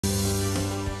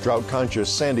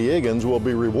Drought-conscious San Diegans will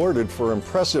be rewarded for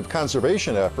impressive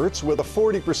conservation efforts with a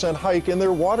 40% hike in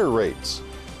their water rates.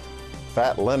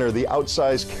 Fat Leonard, the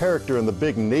outsized character in the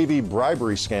big Navy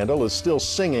bribery scandal, is still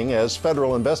singing as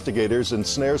federal investigators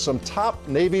ensnare some top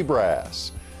Navy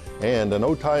brass. And an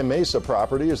Otay Mesa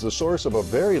property is the source of a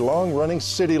very long-running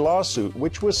city lawsuit,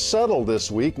 which was settled this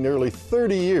week nearly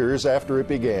 30 years after it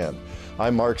began.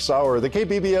 I'm Mark Sauer. The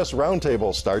KPBS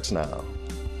Roundtable starts now.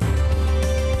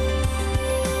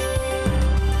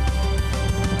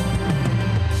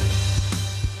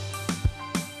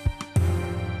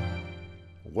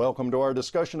 Welcome to our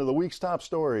discussion of the week's top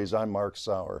stories. I'm Mark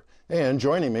Sauer. And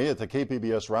joining me at the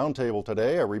KPBS Roundtable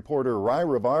today, a reporter, Ry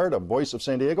Rivard of Voice of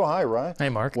San Diego. Hi, Ry. Hey,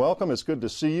 Mark. Welcome. It's good to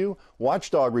see you.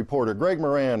 Watchdog reporter Greg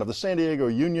Moran of the San Diego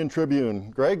Union Tribune.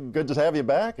 Greg, good to have you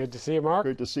back. Good to see you, Mark.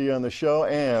 Great to see you on the show.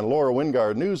 And Laura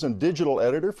Wingard, news and digital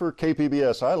editor for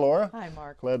KPBS. Hi, Laura. Hi,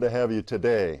 Mark. Glad to have you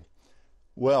today.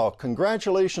 Well,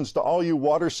 congratulations to all you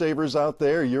water savers out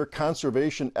there. Your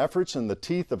conservation efforts in the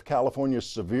teeth of California's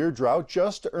severe drought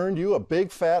just earned you a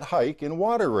big fat hike in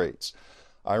water rates.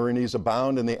 Ironies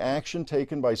abound in the action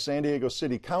taken by San Diego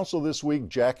City Council this week,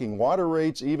 jacking water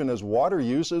rates even as water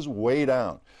use is way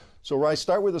down. So, Ry,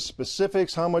 start with the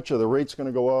specifics. How much of the rate's going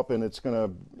to go up, and it's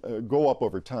going to go up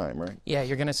over time, right? Yeah,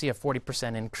 you're going to see a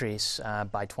 40% increase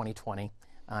by 2020.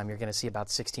 You're going to see about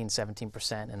 16,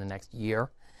 17% in the next year.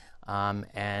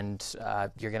 And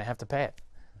you're going to have to pay it.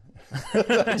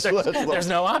 There's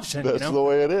no option. That's the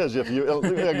way it is.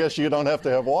 I guess you don't have to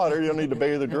have water. You don't need to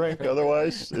pay the drink.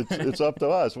 Otherwise, it's up to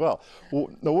us. Well,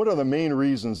 now what are the main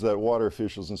reasons that water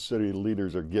officials and city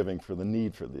leaders are giving for the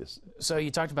need for this? So you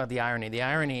talked about the irony. The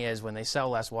irony is when they sell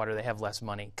less water, they have less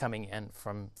money coming in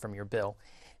from your bill.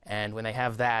 And when they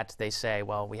have that, they say,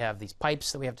 well, we have these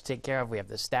pipes that we have to take care of, we have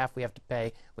this staff we have to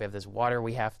pay, we have this water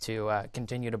we have to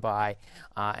continue to buy,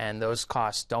 and those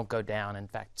costs don't go down. In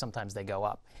fact, sometimes they go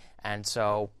up. And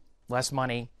so less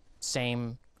money,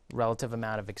 same relative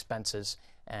amount of expenses,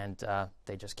 and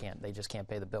they just can't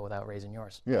pay the bill without raising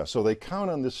yours. Yeah, so they count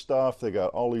on this stuff. They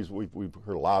got all these, we've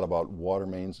heard a lot about water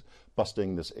mains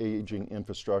busting, this aging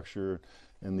infrastructure,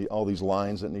 and all these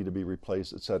lines that need to be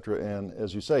replaced, et cetera. And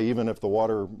as you say, even if the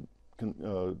water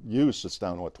use is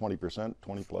down, what, 20%,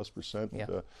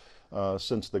 20+%, yeah.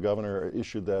 Since the governor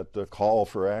issued that call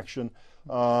for action.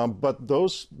 But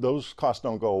those costs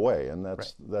don't go away, and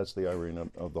that's the irony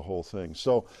of the whole thing.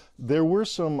 So there were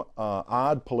some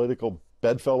odd political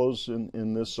bedfellows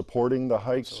in this supporting the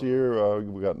hikes here.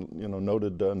 We got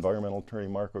noted environmental attorney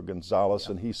Marco Gonzalez,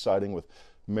 and he's siding with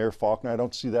Mayor Faulkner. I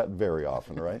don't see that very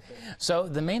often, right? So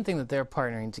the main thing that they're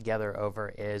partnering together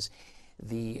over is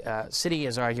the city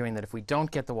is arguing that if we don't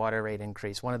get the water rate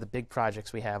increase, one of the big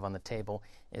projects we have on the table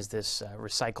is this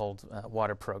recycled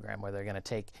water program where they're going to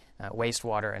take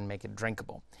wastewater and make it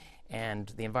drinkable.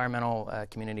 And the environmental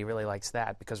community really likes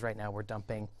that because right now we're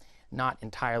dumping not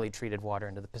entirely treated water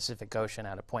into the Pacific Ocean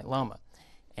out of Point Loma.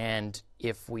 And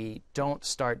if we don't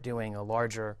start doing a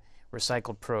larger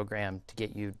recycled program to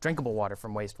get you drinkable water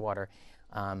from wastewater,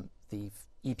 the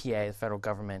EPA, the federal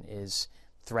government, is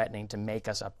threatening to make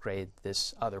us upgrade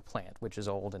this other plant, which is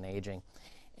old and aging,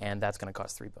 and that's going to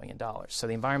cost $3 billion. So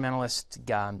the environmentalists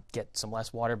get some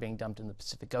less water being dumped in the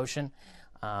Pacific Ocean.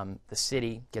 The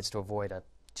city gets to avoid a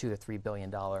 $2 to $3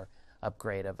 billion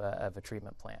upgrade of a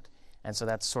treatment plant. And so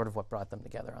that's sort of what brought them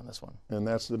together on this one. And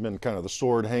that's been kind of the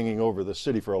sword hanging over the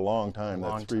city for a long time,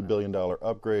 that $3 billion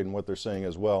upgrade, and what they're saying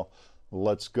as well,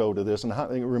 let's go to this. And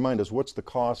remind us, what's the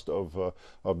cost of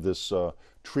this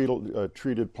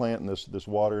treated plant and this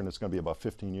water? And it's going to be about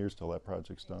 15 years till that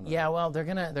project's done. Yeah, well, they're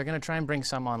gonna try and bring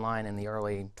some online in the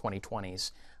early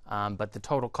 2020s, but the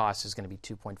total cost is going to be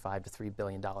 $2.5 to $3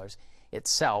 billion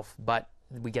itself. But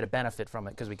we get a benefit from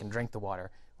it because we can drink the water.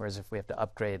 Whereas if we have to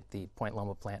upgrade the Point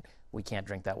Loma plant, we can't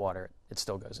drink that water. It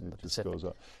still goes into the Pacific. Goes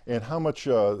up. And how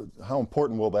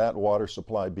important will that water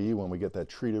supply be when we get that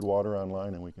treated water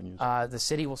online and we can use it? The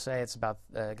city will say it's about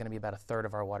going to be about a third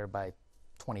of our water by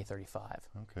 2035.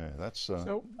 Okay, that's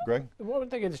so, Greg? One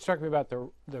thing that struck me about the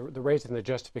rates and the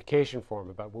justification for them,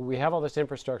 about we have all this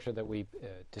infrastructure that we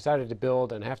decided to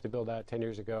build and have to build out 10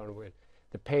 years ago, and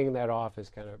the paying that off is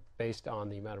kind of based on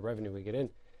the amount of revenue we get in.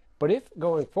 But if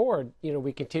going forward,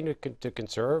 we continue to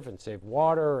conserve and save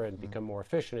water and become more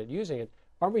efficient at using it,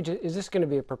 is this going to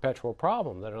be a perpetual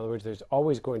problem? That in other words, there's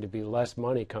always going to be less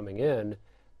money coming in,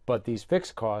 but these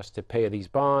fixed costs to pay these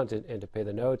bonds and to pay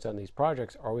the notes on these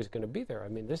projects are always going to be there. I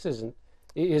mean, this isn't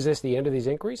Is this the end of these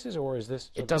increases, or is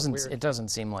this it doesn't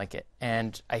seem like it.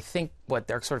 And I think what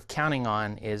they're sort of counting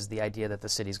on is the idea that the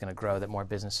city's going to grow, that more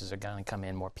businesses are going to come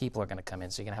in, more people are going to come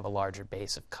in, so you're going to have a larger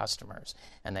base of customers,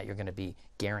 and that you're going to be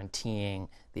guaranteeing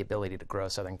the ability to grow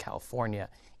Southern California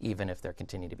even if there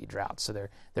continue to be droughts. So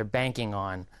they're banking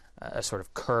on a sort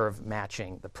of curve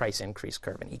matching the price increase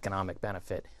curve, an economic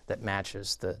benefit that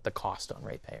matches the cost on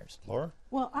ratepayers. Laura?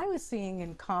 Well, I was seeing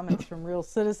in comments from real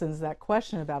citizens that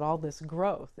question about all this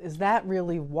growth. Is that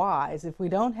really wise? If we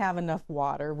don't have enough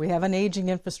water, we have an aging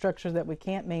infrastructure that we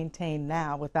can't maintain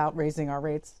now without raising our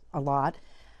rates a lot,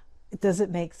 does it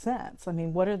make sense? I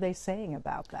mean, what are they saying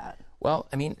about that? Well,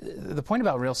 I mean, the point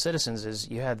about real citizens is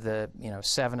you had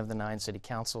 7 of the 9 city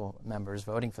council members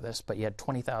voting for this, but you had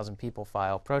 20,000 people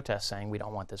file protests saying we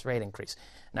don't want this rate increase.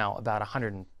 Now, about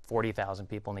 140,000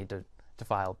 people need to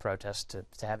file protests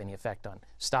to have any effect on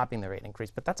stopping the rate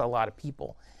increase, but that's a lot of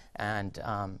people. And,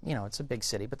 it's a big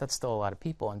city, but that's still a lot of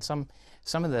people. And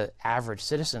some of the average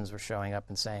citizens were showing up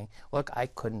and saying, look, I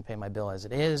couldn't pay my bill as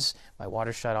it is. My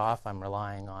water's shut off. I'm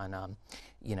relying on,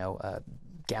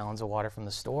 gallons of water from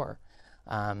the store.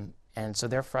 And so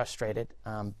they're frustrated.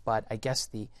 But I guess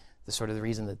the sort of the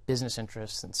reason that business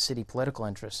interests and city political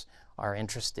interests are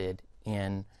interested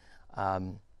in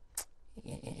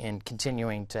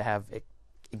continuing to have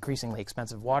increasingly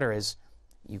expensive water is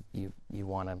you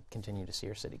want to continue to see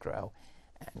your city grow.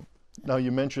 And now,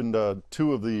 you mentioned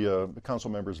 2 of the council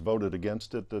members voted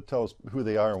against it. Tell us who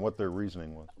they are and what their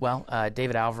reasoning was. Well,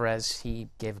 David Alvarez, he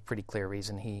gave a pretty clear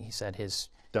reason. He said his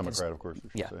Democrat, of course, we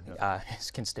should say. Yeah. His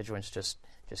constituents just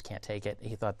can't take it.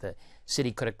 He thought the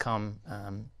city could have come,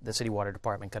 the city water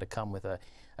department could have come with a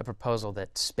proposal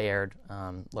that spared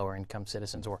lower income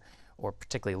citizens or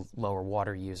particularly lower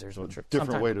water users. So which are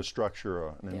different way to structure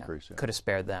an increase. Yeah. Could have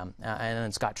spared them. And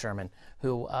then Scott Sherman,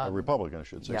 who... a Republican, I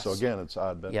should say. Yes. So again, it's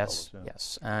odd bedfellows. Yes,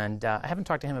 yes. And I haven't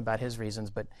talked to him about his reasons,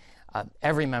 but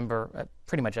every member,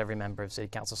 pretty much every member of City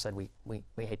Council said we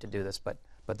hate to do this, but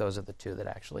those are the 2 that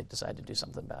actually decided to do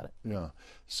something about it. Yeah.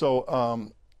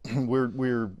 So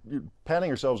we're patting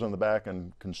ourselves on the back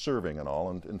and conserving and all,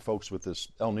 and folks, with this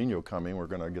El Nino coming, we're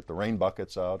going to get the rain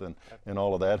buckets out and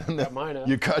all of that. And got mine out.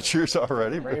 You got yours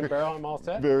already. Rain barrel, I'm all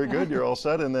set. Very good, you're all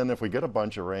set. And then if we get a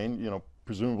bunch of rain,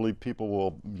 presumably people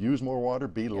will use more water,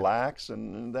 be lax,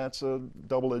 and that's a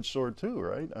double-edged sword too,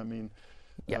 right? I mean,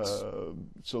 yes.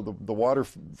 So the water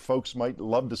folks might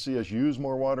love to see us use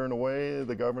more water in a way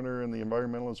the governor and the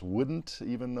environmentalists wouldn't,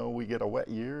 even though we get a wet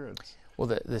year. Well,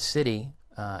 the city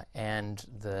and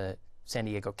the San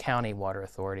Diego County Water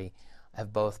Authority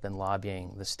have both been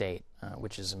lobbying the state,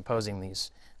 which is imposing these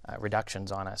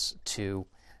reductions on us to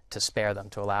spare them,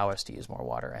 to allow us to use more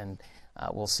water. And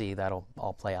we'll see that'll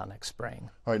all play out next spring.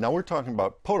 All right, now we're talking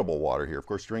about potable water here, of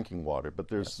course, drinking water, but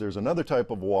there's another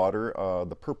type of water,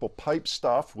 the purple pipe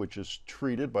stuff, which is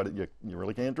treated, but you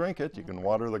really can't drink it. You can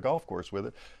water the golf course with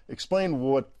it. Explain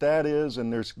what that is,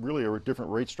 and there's really a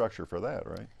different rate structure for that,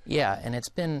 right? Yeah, and it's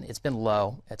been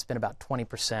low. It's been about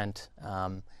 20%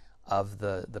 of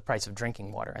the price of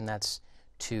drinking water, and that's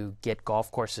to get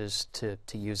golf courses to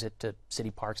use it, to city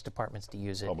parks departments to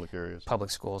use it, public areas, public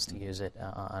schools to use it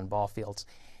on ball fields.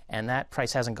 And that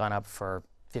price hasn't gone up for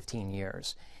 15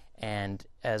 years. And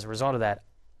as a result of that,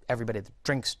 everybody that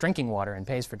drinks drinking water and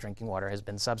pays for drinking water has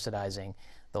been subsidizing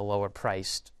the lower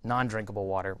priced non-drinkable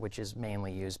water, which is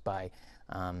mainly used by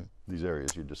these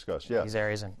areas you discussed. Yeah. These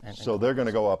areas and so they're going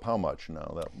to go up how much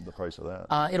now? The price of that?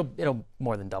 It'll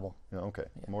more than double. Yeah, okay,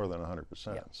 yeah. More than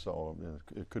 100%. Yeah. So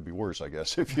it could be worse, I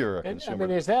guess, if you're a consumer. I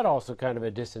mean, is that also kind of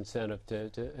a disincentive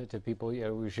to people?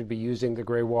 We should be using the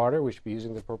gray water, we should be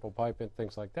using the purple pipe and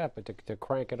things like that, but to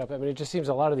crank it up, I mean, it just seems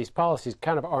a lot of these policies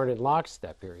kind of aren't in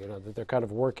lockstep here. That they're kind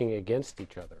of working against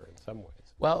each other in some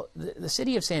ways. Well, the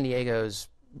city of San Diego's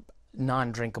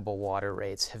non-drinkable water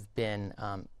rates have been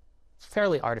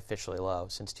fairly artificially low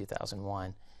since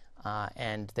 2001,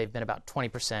 and they've been about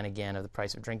 20% again of the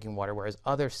price of drinking water, whereas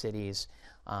other cities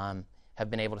have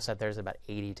been able to set theirs at about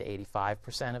 80 to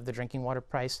 85% of the drinking water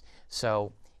price.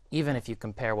 So even if you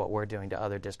compare what we're doing to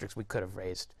other districts, we could have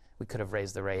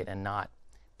raised the rate and not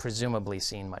presumably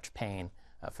seen much pain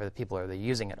for the people that are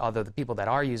using it. Although the people that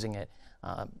are using it,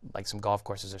 like some golf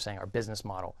courses are saying, our business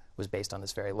model was based on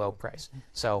this very low price.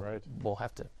 So right. we'll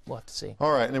have to see.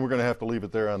 All right, and then we're going to have to leave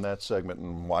it there on that segment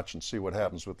and watch and see what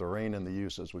happens with the rain and the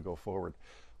use as we go forward.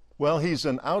 Well, he's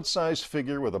an outsized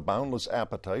figure with a boundless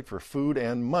appetite for food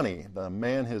and money. The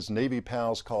man his Navy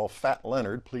pals call Fat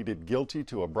Leonard pleaded guilty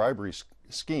to a bribery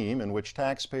scheme in which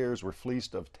taxpayers were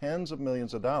fleeced of tens of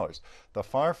millions of dollars. The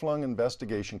far-flung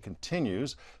investigation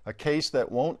continues, a case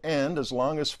that won't end as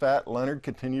long as Fat Leonard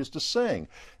continues to sing.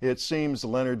 It seems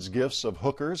Leonard's gifts of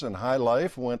hookers and high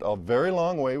life went a very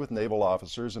long way with naval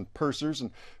officers and pursers.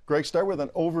 And Greg, start with an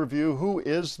overview. Who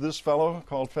is this fellow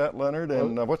called Fat Leonard,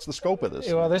 and what's the scope of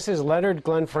this? Well, this is Leonard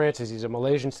Glenn Francis. He's a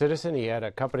Malaysian citizen. He had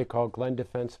a company called Glenn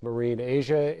Defense Marine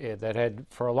Asia that had,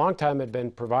 for a long time, had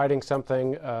been providing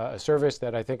something, a service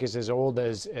that I think is as old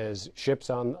as ships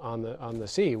on the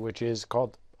sea, which is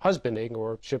called husbanding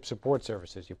or ship support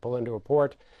services. You pull into a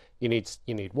port, you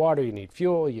need water, you need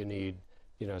fuel, you need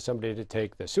somebody to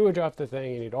take the sewage off the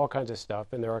thing, you need all kinds of stuff,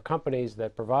 and there are companies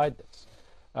that provide this.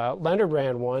 Leonard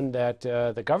ran one that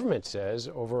the government says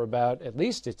over about at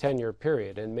least a 10-year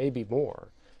period and maybe more,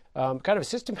 kind of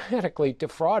systematically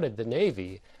defrauded the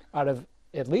Navy out of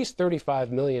at least $35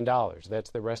 million. That's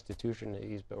the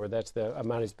restitution that's the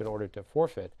amount he's been ordered to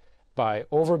forfeit by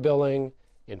overbilling,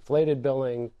 inflated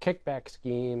billing, kickback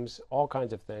schemes, all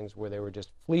kinds of things where they were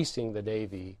just fleecing the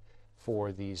Navy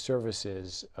for these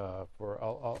services for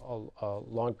a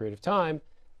long period of time.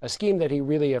 A scheme that he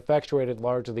really effectuated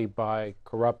largely by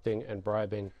corrupting and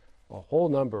bribing a whole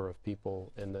number of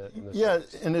people in the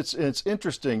service. And it's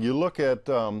interesting. You look at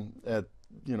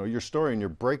your story and your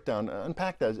breakdown,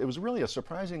 unpack that. It was really a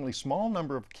surprisingly small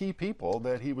number of key people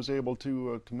that he was able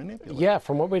to manipulate. Yeah,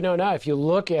 from what we know now, if you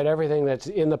look at everything that's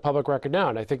in the public record now,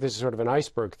 and I think this is sort of an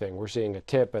iceberg thing, we're seeing a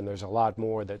tip and there's a lot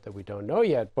more that we don't know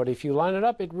yet, but if you line it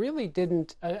up, it really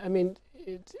didn't, I didn't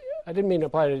mean to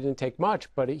imply that it didn't take much,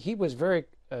 but he was very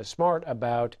smart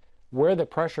about where the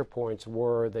pressure points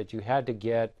were that you had to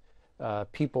get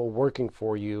people working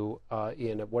for you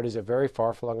in what is a very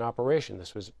far-flung operation.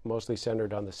 This was mostly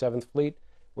centered on the 7th Fleet,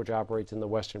 which operates in the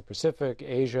Western Pacific,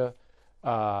 Asia.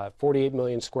 48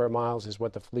 million square miles is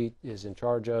what the fleet is in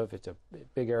charge of. It's a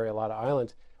big area, a lot of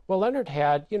islands. Well, Leonard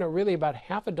had, really about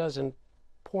half a dozen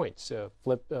points,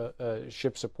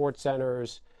 ship support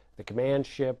centers, the command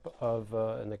ship and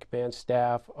the command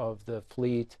staff of the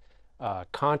fleet,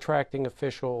 contracting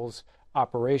officials,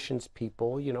 operations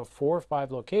people, 4 or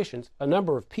 5 locations, a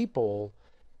number of people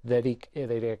that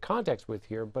they had contacts with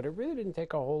here, but it really didn't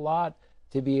take a whole lot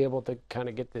to be able to kind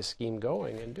of get this scheme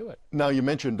going and do it. Now, you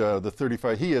mentioned the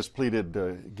 35. He has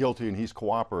pleaded guilty and he's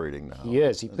cooperating now. He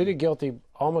is. He pleaded guilty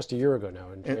almost a year ago now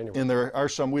in January. And there are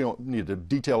some, we don't need to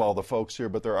detail all the folks here,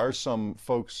 but there are some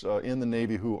folks in the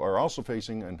Navy who are also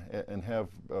facing and have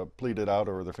pleaded out,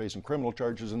 or they're facing criminal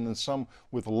charges, and then some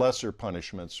with lesser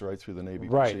punishments right through the Navy.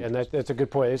 Right, and that's a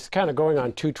good point. It's kind of going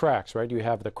on 2 tracks, right? You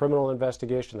have the criminal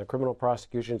investigation, the criminal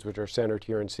prosecutions, which are centered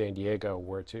here in San Diego,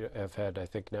 where have had, I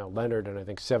think now Leonard and I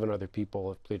think 7 other people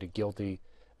have pleaded guilty,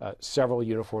 several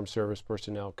uniformed service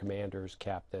personnel, commanders,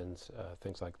 captains,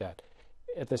 things like that.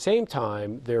 At the same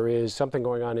time, there is something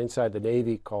going on inside the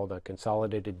Navy called a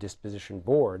Consolidated Disposition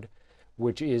Board,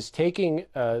 which is taking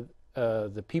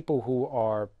the people who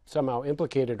are somehow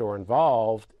implicated or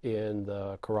involved in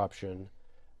the corruption,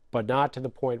 but not to the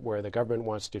point where the government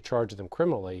wants to charge them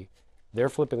criminally. They're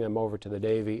flipping them over to the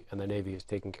Navy, and the Navy is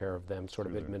taking care of them sort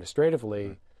of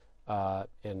administratively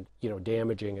and,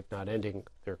 damaging, if not ending,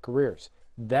 their careers.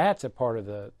 That's a part of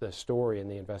the story in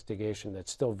the investigation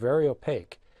that's still very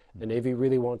opaque. The Navy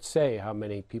really won't say how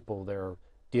many people they're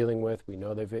dealing with. We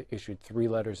know they've issued 3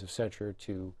 letters of censure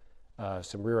to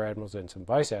some rear admirals and some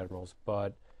vice admirals,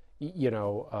 but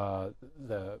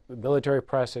the military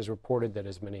press has reported that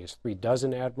as many as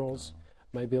 36 admirals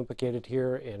might be implicated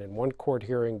here. And in one court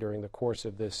hearing during the course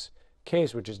of this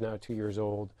case, which is now 2 years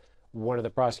old, one of the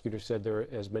prosecutors said there are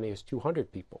as many as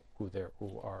 200 people who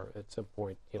are at some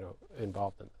point,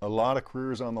 involved in it. A lot of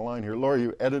careers on the line here. Laura,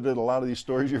 you edited a lot of these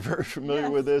stories. You're very familiar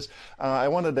with this. I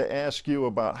wanted to ask you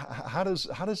about how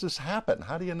does this happen?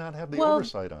 How do you not have the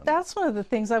oversight on it? That's one of the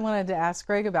things I wanted to ask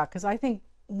Greg about, because I think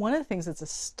one of the things that's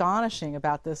astonishing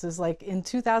about this is, like, in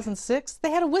 2006,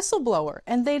 they had a whistleblower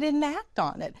and they didn't act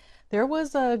on it. There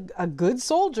was a good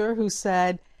soldier who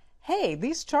said, hey,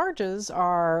 these charges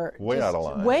are way out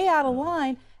of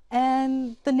line,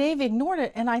 and the Navy ignored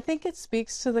it. And I think it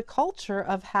speaks to the culture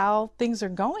of how things are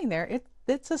going there.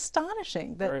 It's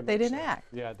astonishing that they didn't act.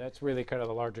 Yeah, that's really kind of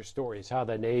the larger story, is how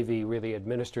the Navy really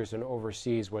administers and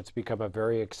oversees what's become a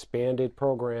very expanded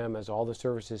program, as all the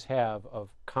services have, of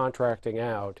contracting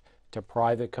out to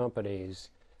private companies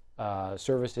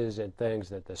services and things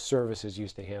that the services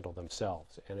used to handle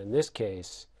themselves. And in this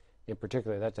case, in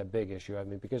particular, that's a big issue. I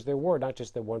mean, because there were not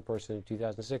just the one person in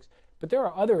 2006, but there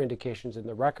are other indications in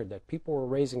the record that people were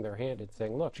raising their hand and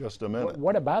saying, look, just a minute.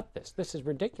 What about this? This is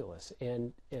ridiculous.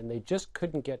 And they just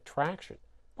couldn't get traction.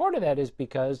 Part of that is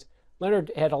because,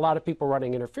 Leonard had a lot of people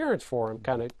running interference for him,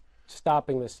 kind of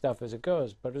stopping this stuff as it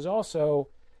goes. But there's also,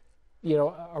 you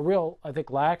know, a real, I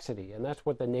think, laxity, and that's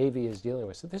what the Navy is dealing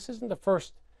with. So this isn't the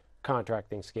first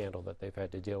contracting scandal that they've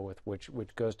had to deal with, which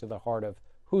goes to the heart of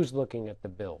who's looking at the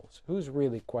bills, who's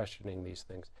really questioning these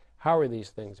things, how are these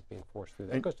things being forced through.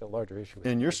 That goes to a larger issue.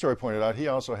 And your story pointed out he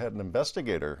also had an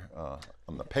investigator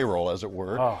on the payroll, as it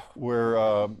were,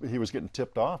 where he was getting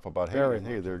tipped off about, hey,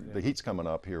 the heat's coming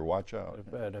up here, watch out.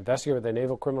 An investigator with the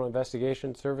Naval Criminal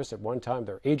Investigation Service, at one time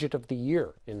their Agent of the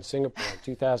Year in Singapore in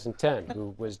 2010,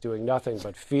 who was doing nothing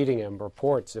but feeding him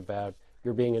reports about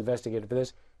you're being investigated for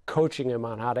this, coaching him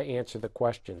on how to answer the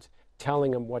questions,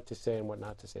 telling him what to say and what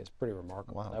not to say. It's pretty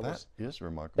remarkable. Wow, that is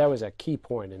remarkable. That was a key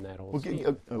point in that whole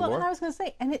scene. Well, and I was going to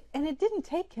say, and it didn't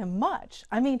take him much.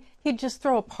 I mean, he'd just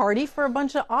throw a party for a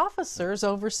bunch of officers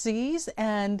overseas,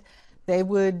 and they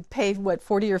would pay, what,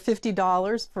 $40 or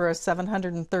 $50 for a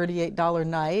 $738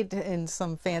 night in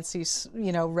some fancy,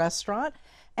 you know, restaurant,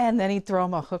 and then he'd throw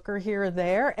him a hooker here or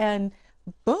there, and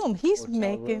boom, he's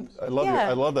making. I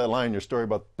love that line in your story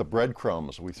about the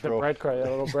breadcrumbs. We throw the breadcrumbs,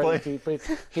 a little bread.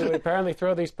 He would apparently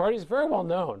throw these parties. Very well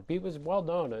known. He was well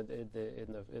known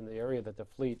in the area that the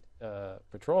fleet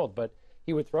patrolled. But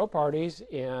he would throw parties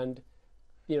and,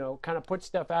 you know, kind of put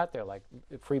stuff out there like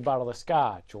a free bottle of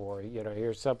scotch, or, you know,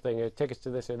 here's something, tickets to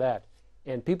this or that.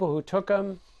 And people who took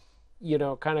them, you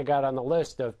know, kind of got on the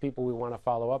list of people we want to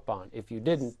follow up on. If you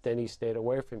didn't, then he stayed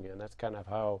away from you. And that's kind of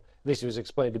how, at least it was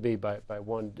explained to me by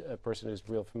one person who's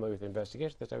real familiar with the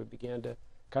investigation, that's how we began to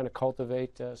kind of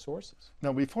cultivate sources.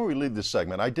 Now, before we leave this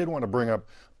segment, I did want to bring up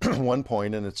one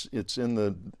point, and it's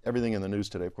in everything in the news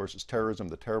today, of course, is terrorism,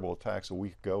 the terrible attacks a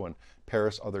week ago in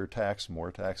Paris, other attacks, more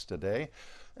attacks today.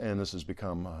 And this has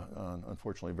become,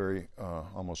 unfortunately, very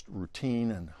almost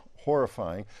routine and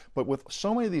horrifying. But with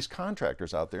so many of these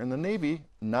contractors out there, and the Navy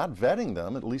not vetting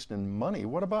them, at least in money,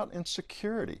 what about in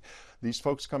security? These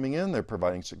folks coming in, they're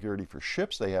providing security for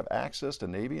ships. They have access to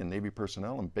Navy and Navy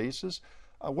personnel and bases.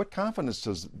 What confidence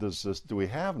do we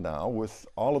have now with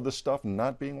all of this stuff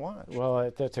not being watched?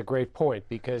 Well, that's a great point,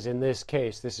 because in this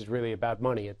case, this is really about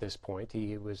money at this point.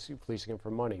 He was fleecing him for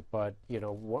money. But, you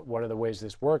know, one of the ways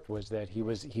this worked was that he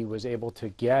was able to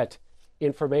get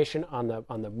information on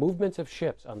the movements of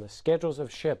ships, on the schedules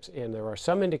of ships, and there are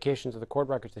some indications of the court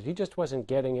records that he just wasn't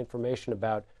getting information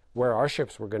about where our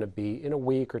ships were going to be in a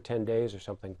week or 10 days or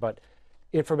something, but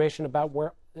information about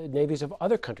where the navies of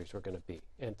other countries were going to be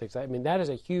and things like that. I mean, that is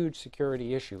a huge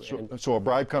security issue. So a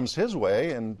bribe comes his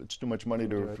way, and it's too much money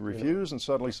to refuse, and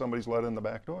suddenly somebody's let in the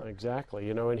back door. Exactly.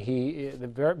 You know, and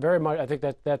very much, I think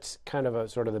that's kind of a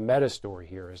sort of the meta story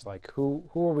here, is like who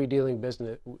are we doing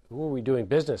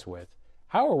business with?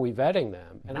 How are we vetting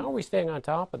them, and how are we staying on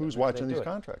top of them? Who's watching these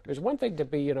contractors? There's one thing to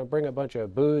bring a bunch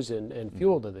of booze and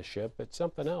fuel to the ship. It's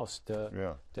something else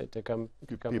to come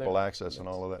give people there. access and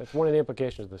all of that. That's one of the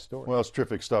implications of the story. Well, it's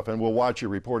terrific stuff, and we'll watch your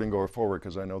reporting going forward,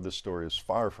 because I know this story is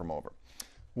far from over.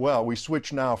 Well, we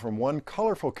switch now from one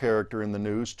colorful character in the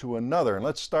news to another, and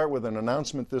let's start with an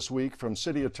announcement this week from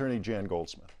City Attorney Jan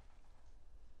Goldsmith.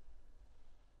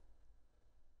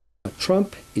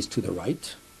 Trump is to the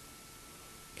right.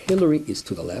 Hillary is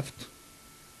to the left,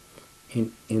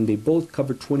 and they both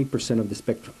cover 20% of the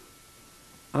spectrum.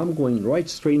 I'm going right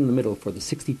straight in the middle for the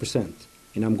 60%,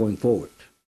 and I'm going forward.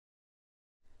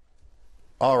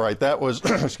 All right, that was,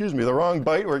 excuse me, the wrong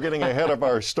bite. We're getting ahead of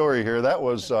our story here. That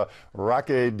was Roque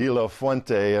de la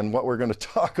Fuente, and what we're going to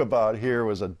talk about here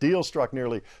was a deal struck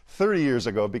nearly 30 years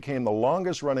ago. It became the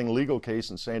longest running legal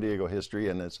case in San Diego history,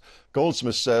 and as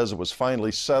Goldsmith says, it was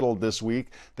finally settled this week.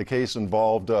 The case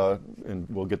involved, and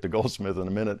we'll get to Goldsmith in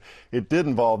a minute, it did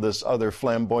involve this other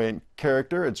flamboyant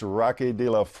character. It's Roque de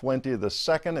la Fuente II.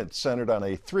 It's centered on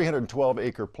a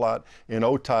 312-acre plot in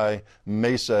Otay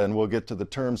Mesa, and we'll get to the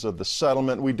terms of the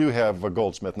settlement. We do have a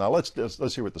Goldsmith now. Let's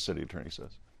hear what the city attorney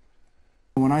says.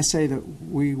 When I say that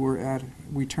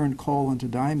we turned coal into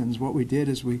diamonds, what we did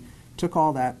is we took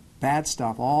all that bad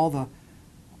stuff, all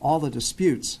the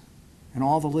disputes, and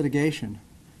all the litigation.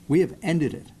 We have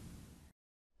ended it.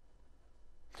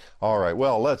 All right.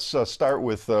 Well, let's start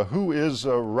with who is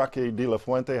Roque de la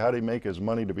Fuente? How did he make his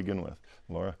money to begin with,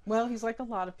 Laura? Well, he's like a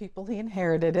lot of people. He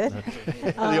inherited it.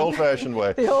 The old-fashioned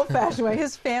way. The old-fashioned way.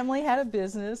 His family had a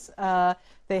business.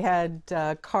 They had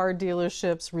car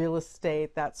dealerships, real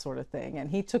estate, that sort of thing. And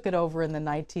he took it over in the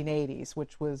 1980s,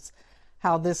 which was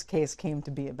how this case came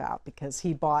to be about, because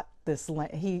he bought this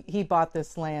he bought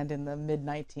this land in the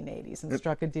mid-1980s and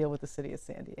struck a deal with the city of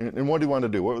San Diego. And what do you want to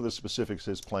do? What were the specifics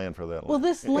of his plan for that land? Well,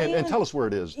 this land... And tell us where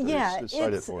it is. Yeah,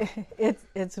 cite it for us.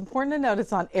 It's important to note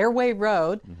it's on Airway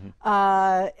Road,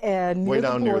 and way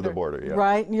down near the border, yeah.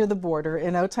 Right near the border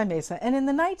in Otay Mesa. And in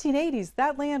the 1980s,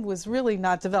 that land was really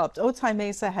not developed. Otay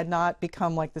Mesa had not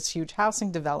become like this huge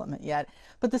housing development yet,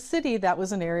 but the city, that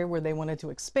was an area where they wanted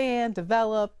to expand,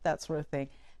 develop, that sort of thing.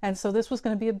 And so this was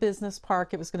going to be a business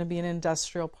park. It was going to be an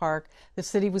industrial park. The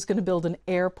city was going to build an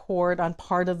airport on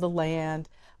part of the land.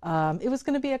 It was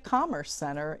going to be a commerce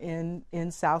center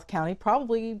in South County,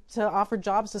 probably to offer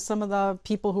jobs to some of the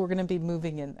people who were going to be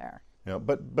moving in there. Yeah,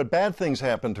 but bad things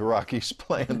happened to Roque's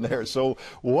plan there. So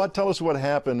tell us what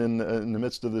happened in the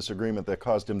midst of this agreement that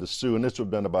caused him to sue. And this would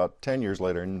have been about 10 years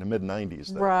later, in the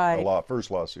mid-90s, that right. the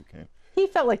first lawsuit came. He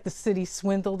felt like the city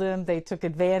swindled him. They took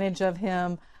advantage of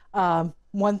him.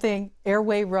 One thing,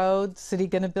 Airway Road, city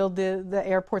going to build the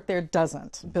airport there,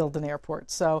 doesn't build an airport.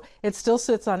 So it still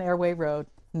sits on Airway Road,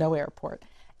 no airport.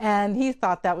 And he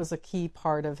thought that was a key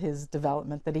part of his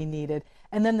development that he needed.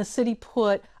 And then the city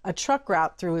put a truck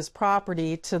route through his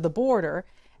property to the border.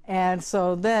 And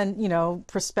so then,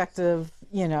 prospective,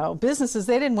 businesses,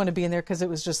 they didn't want to be in there because it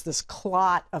was just this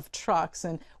clot of trucks.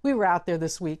 And we were out there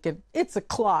this week, and it's a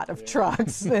clot of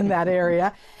trucks in that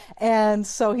area. And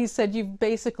so he said, you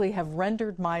basically have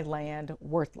rendered my land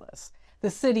worthless. The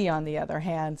city, on the other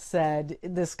hand, said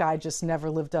this guy just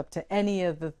never lived up to any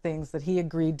of the things that he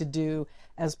agreed to do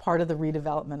as part of the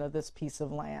redevelopment of this piece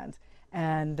of land.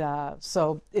 And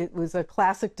so it was a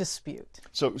classic dispute.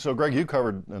 So Greg, you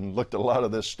covered and looked at a lot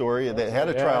of this story. They had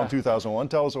a trial in 2001.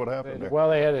 Tell us what happened there. Well,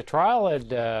 they had a trial,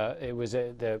 and it was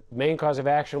the main cause of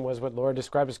action was what Laura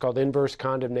described. It's called inverse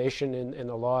condemnation in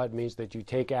the law. It means that you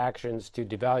take actions to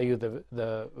devalue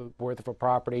the worth of a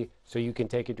property so you can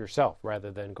take it yourself, rather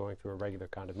than going through a regular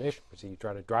condemnation. So you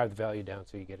try to drive the value down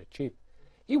so you get it cheap.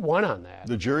 He won on that.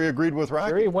 The jury agreed with Roque?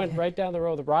 The jury went right down the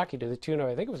road with Roque to the tune of,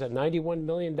 I think it was a $91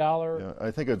 million. Yeah, I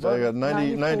think it's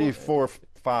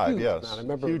 94.5, yes. I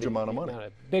remember huge amount of money. The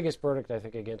biggest verdict, I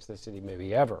think, against the city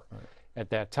maybe ever at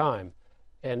that time.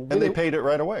 And they paid it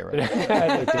right away, right?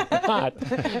 They did not.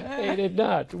 They did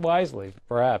not, wisely,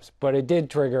 perhaps. But it did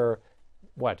trigger,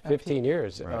 15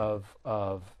 years of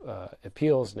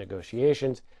appeals,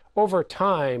 negotiations. Over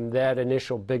time, that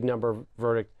initial big number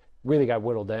verdict really got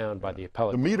whittled down by the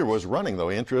appellate. The meter was running, though,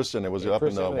 interest, and it was up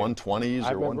in the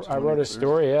 120s or 120s. I wrote a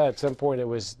story, at some point it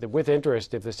was, with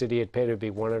interest, if the city had paid, it would be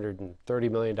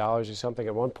 $130 million or something.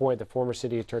 At one point, the former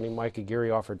city attorney, Mike Aguirre,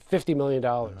 offered $50 million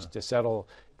to settle.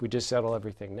 We just settle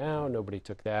everything now. Nobody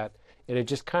took that. And it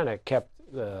just kind of kept,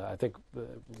 I think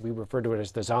we referred to it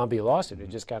as the zombie lawsuit. It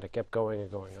just kind of kept going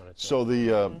and going on its own.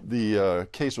 So the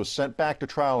case was sent back to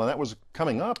trial, and that was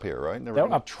coming up here, right?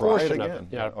 A portion of it.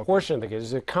 Yeah, a portion of the case.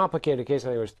 It's a complicated case. I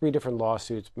think there was 3 different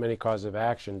lawsuits, many causes of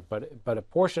action, but a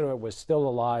portion of it was still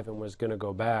alive and was going to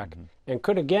go back, and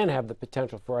could again have the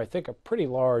potential for, I think, a pretty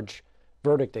large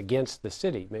verdict against the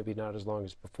city, maybe not as long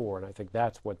as before, and I think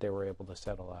that's what they were able to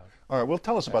settle out. All right, well,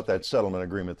 tell us about that settlement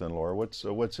agreement then, Laura. What's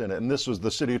in it? And this was the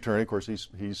city attorney. Of course,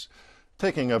 he's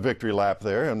taking a victory lap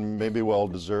there, and maybe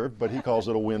well-deserved, but he calls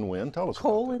it a win-win. Tell us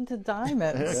coal into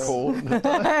diamonds. Yeah, coal into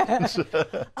diamonds.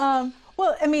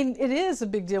 Well, I mean, it is a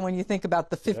big deal when you think about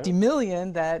the $50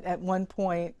 million that at one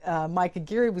point Mike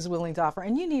Aguirre was willing to offer.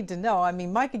 And you need to know, I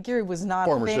mean, Mike Aguirre was not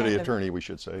former a fan city attorney, we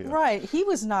should say. Yeah. Right. He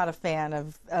was not a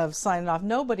fan of signing off.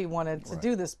 Nobody wanted to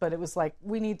do this, but it was like,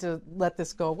 we need to let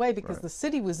this go away because the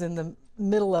city was in the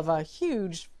middle of a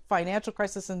huge financial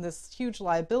crisis and this huge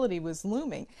liability was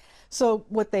looming. So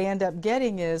what they end up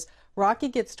getting is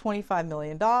Roque gets $25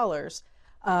 million.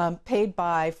 Paid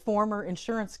by former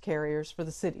insurance carriers for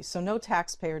the city, so no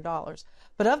taxpayer dollars.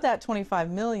 But of that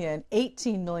 $25 million,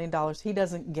 $18 million he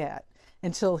doesn't get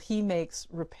until he makes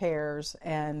repairs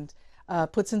and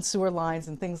puts in sewer lines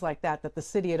and things like that the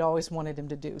city had always wanted him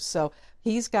to do. So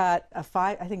he's got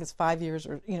I think it's 5 years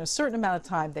or a certain amount of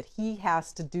time that he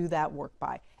has to do that work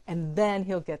by, and then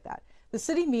he'll get that. The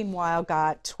city, meanwhile,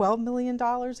 got $12 million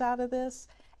out of this,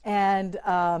 and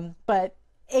but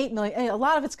 $8 million. A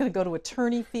lot of it's going to go to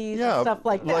attorney fees and stuff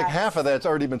like that. Like half of that's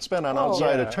already been spent on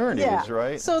outside attorneys,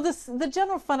 right? So the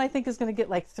general fund, I think, is going to get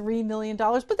like $3 million,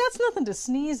 but that's nothing to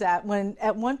sneeze at. When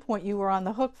at one point you were on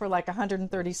the hook for like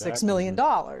 $136 million.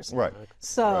 Right.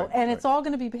 So it's all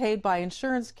going to be paid by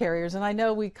insurance carriers, and I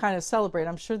know we kind of celebrate.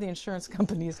 I'm sure the insurance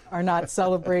companies are not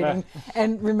celebrating.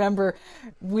 And remember,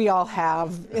 we all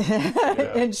have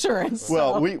insurance.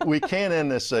 Well, we can't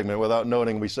end this segment without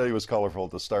noting we said he was colorful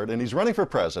at the start, and he's running for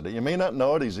president. president. You may not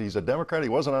know it. He's a Democrat. He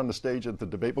wasn't on the stage at the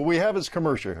debate, but we have his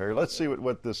commercial here. Let's see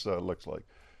what this looks like.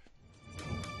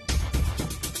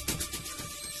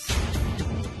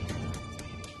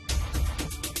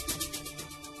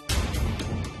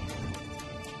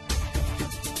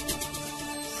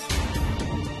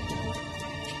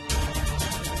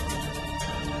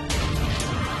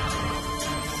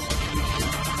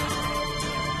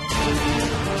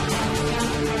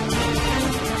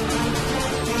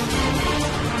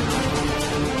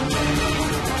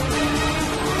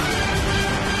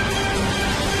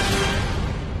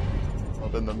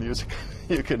 In the music,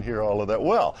 you can hear all of that.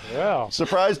 Well, yeah.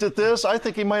 Surprised at this? I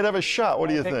think he might have a shot. What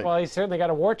do you think? Well, he's certainly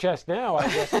got a war chest now. I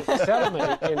guess it's a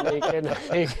settlement.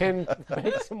 He can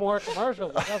make some more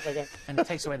commercials and stuff like that. And it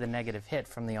takes away the negative hit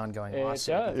from the ongoing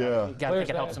lawsuit. It does. Yeah. I think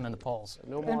it helps him in the polls.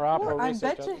 No more opera I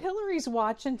research. bet you Hillary's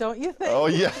watching, don't you think? Oh,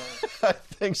 yeah, I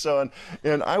think so.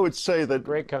 And I would say that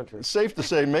Great country. Safe to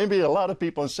say, maybe a lot of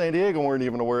people in San Diego weren't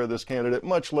even aware of this candidate,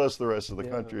 much less the rest of the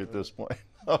country at this point.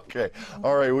 Okay.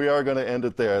 All right, we are going to end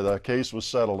it there. The case was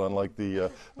settled, unlike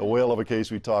the whale of a case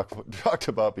we talked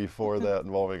about before that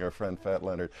involving our friend Fat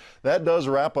Leonard. That does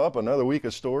wrap up another week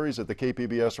of stories at the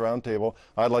KPBS Roundtable.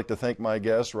 I'd like to thank my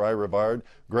guests, Ry Rivard,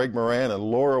 Greg Moran, and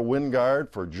Laura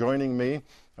Wingard for joining me.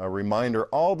 A reminder,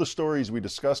 all the stories we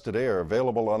discussed today are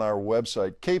available on our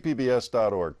website,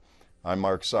 kpbs.org. I'm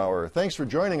Mark Sauer. Thanks for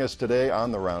joining us today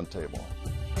on the Roundtable.